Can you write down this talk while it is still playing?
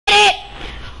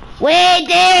We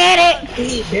did it!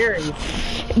 He berries.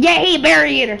 Yeah, he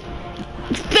buried her.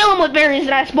 Fill him with berries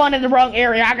and I spawned in the wrong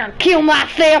area. I gotta kill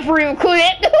myself real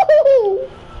quick.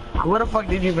 Where the fuck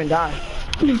did you even die?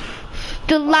 The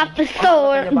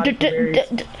Dilophosaur.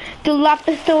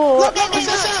 Look,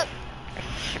 look.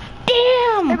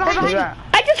 Damn!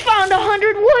 I just found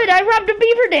 100 wood. I robbed a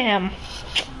beaver dam.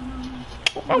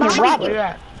 I'm a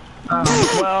robber.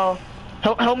 Well,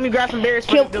 help me grab some berries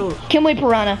for the dude. Kill me,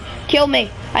 piranha. Kill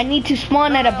me. I need to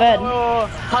spawn at a bed. Hold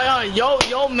on.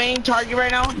 Your main target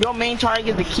right now, your main target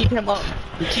is to keep him up.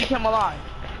 To keep him alive.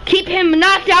 Keep him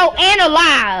knocked out and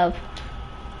alive.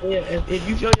 Yeah, if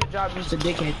you feel your job, you're just a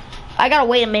dickhead. I gotta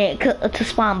wait a minute to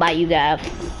spawn by you guys.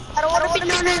 I don't want to be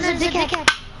known as a dickhead.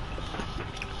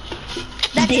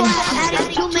 That's why I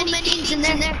added too many things in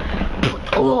there.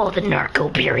 Put all the narco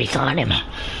berries on him.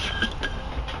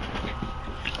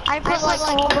 I put like a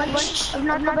whole bunch of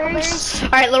narco berries.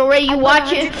 Alright, little Ray, you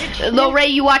watch it. Little Ray,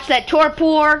 you watch that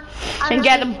torpor and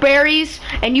gather berries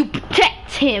and you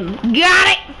protect him. Got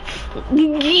it?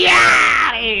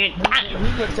 Got it!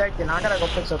 He's protecting. I gotta go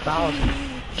fix 1,000.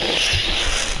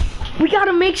 We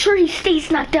gotta make sure he stays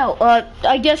knocked out.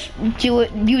 I guess do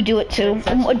it. You do it too.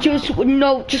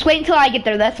 Just wait until I get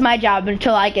there. That's my job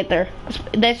until I get there.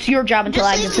 That's your job until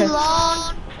I get there.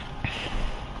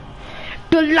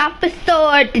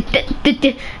 Dilophosaur.